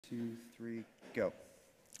2, 3, go.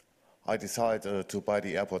 I decided to buy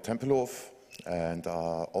the airport Tempelhof, and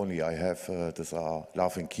only I have these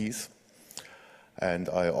laughing keys. And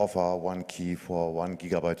I offer one key for 1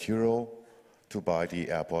 Gigabyte EURO to buy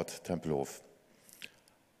the airport Tempelhof.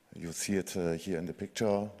 You see it here in the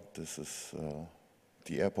picture. This is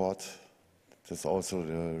the airport. This is also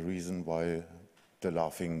the reason why the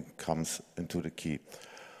laughing comes into the key.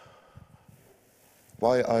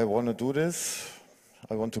 Why I want to do this?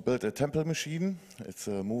 I want to build a temple machine. It's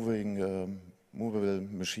a movable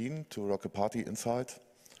machine to rock a party inside.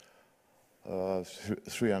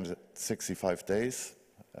 365 days.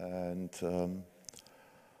 And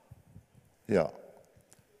yeah,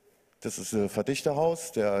 this is a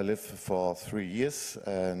Verdichterhaus. There I live for 3 years,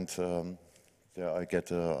 and there I get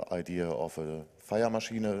the idea of a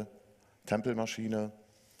Feiermaschine, tempelmaschine.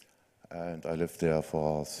 And I lived there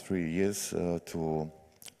for 3 years to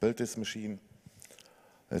build this machine.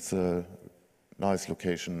 It's a nice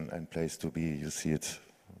location and place to be. You see it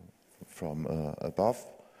from above.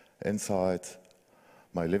 Inside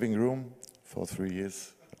my living room for 3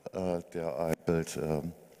 years, there I built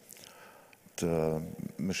the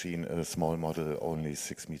machine, a small model, only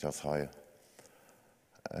 6 meters high.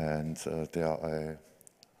 And there I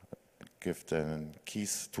give then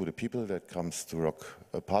keys to the people that comes to rock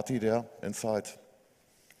a party there inside.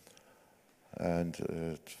 And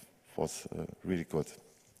it was really good.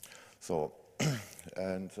 So,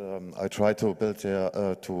 and I tried to build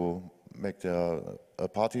there, to make there a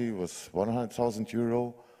party with 100,000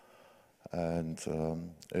 euro, and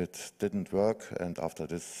it didn't work. And after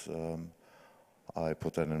this, I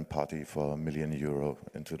put in a party for €1 million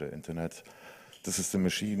into the internet. This is the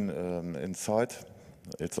machine inside.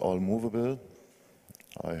 It's all movable.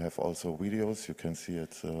 I have also videos. You can see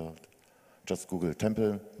it. Just Google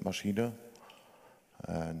tempelmaschine,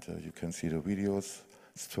 and you can see the videos.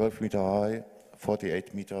 It's 12 meters high,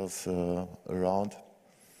 48 meters around,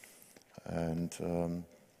 and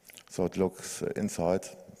so it looks inside.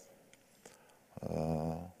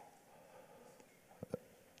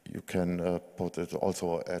 You can put it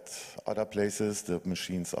also at other places. The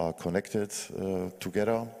machines are connected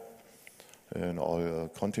together in all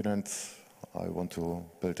continents. I want to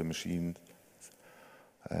build a machine,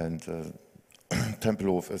 and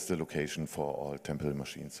Tempelhof is the location for all temple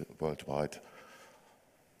machines worldwide.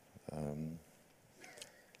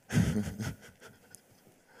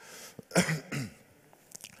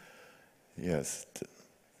 Yes.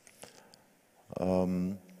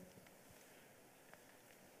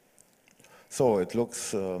 So it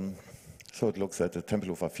looks at the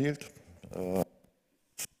Tempelhofer field.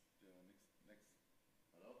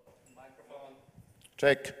 Microphone.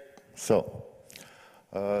 Check. So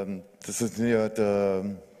this is near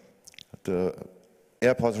the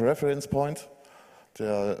airport reference point.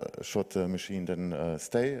 There should the machine then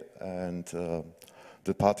stay, and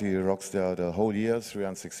the party rocks there the whole year,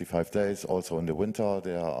 365 days. Also in the winter,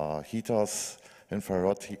 there are heaters,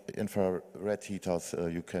 infrared heaters.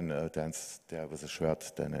 You can dance there with a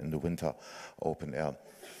shirt then in the winter, open air.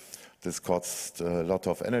 This costs a lot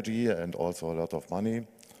of energy and also a lot of money.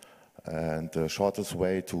 And the shortest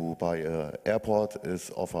way to buy an airport is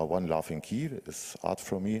offer one laughing key. It's art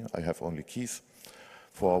for me. I have only keys.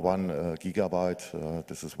 For 1 gigabyte,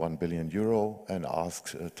 this is €1 billion, and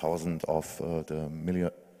ask 1,000 of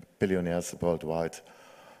the billionaires worldwide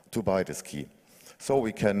to buy this key. So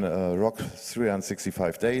we can rock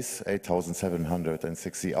 365 days,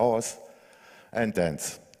 8,760 hours, and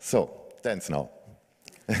dance. So, dance now.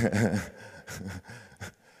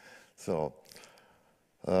 So,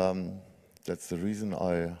 that's the reason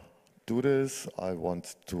I do this. I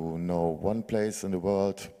want to know one place in the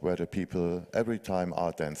world where the people every time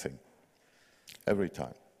are dancing. Every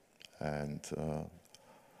time. And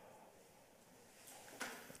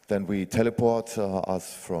then we teleport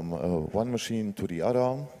us from one machine to the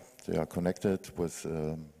other. They are connected with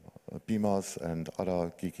beamers and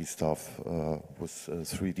other geeky stuff with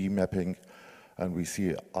 3D mapping. And we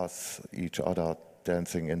see us, each other,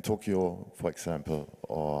 dancing in Tokyo, for example,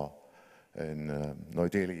 or in New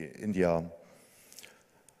Delhi, India.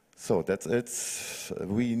 So that's it.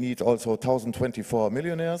 We need also 1,024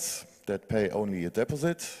 millionaires that pay only a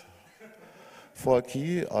deposit for a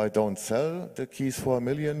key. I don't sell the keys for $1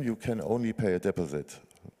 million. You can only pay a deposit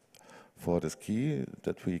for this key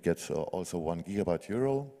that we get also 1 Gigabyte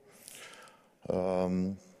EURO.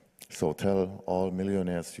 So tell all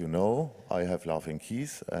millionaires you know, I have laughing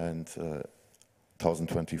keys, and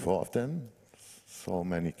 1,024 of them. So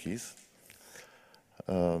many keys.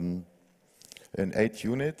 In 8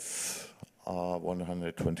 units,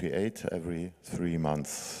 128 every 3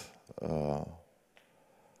 months.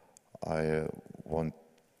 I want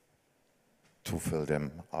to fill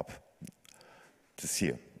them up this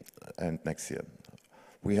year and next year.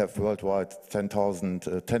 We have worldwide 10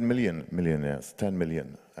 million millionaires, 10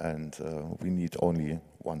 million, and we need only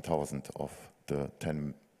 1,000 of the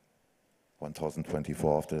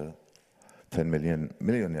 1,024 of the 10 million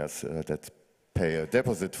millionaires that pay a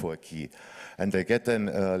deposit for a key. And they get then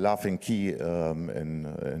a laughing key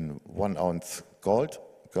in 1 ounce gold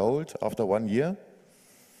after 1 year.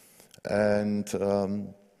 And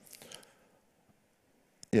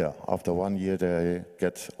yeah, after 1 year they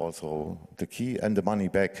get also the key and the money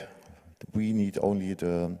back. We need only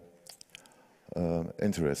the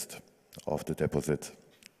interest of the deposit.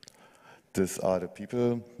 These are the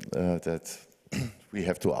people that we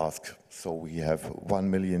have to ask. So we have 1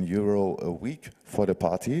 million euro a week for the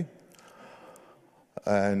party.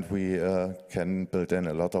 And we can build in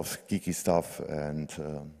a lot of geeky stuff and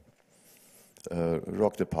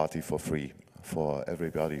rock the party for free for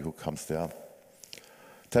everybody who comes there.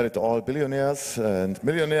 Tell it to all billionaires and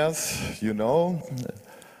millionaires, you know.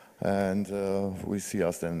 And we see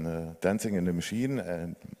us then dancing in the machine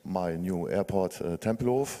and my new airport,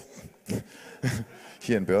 Tempelhof,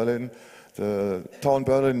 here in Berlin. The town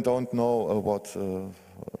Berlin don't know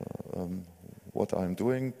what I'm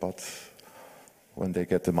doing, but when they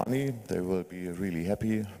get the money, they will be really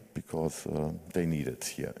happy because they need it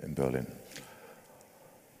here in Berlin.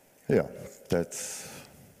 Yeah, that's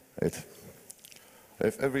it.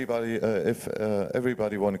 If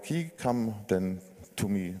everybody want a key, come then to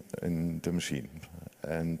me in the machine.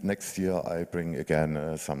 And next year I bring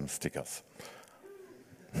again some stickers.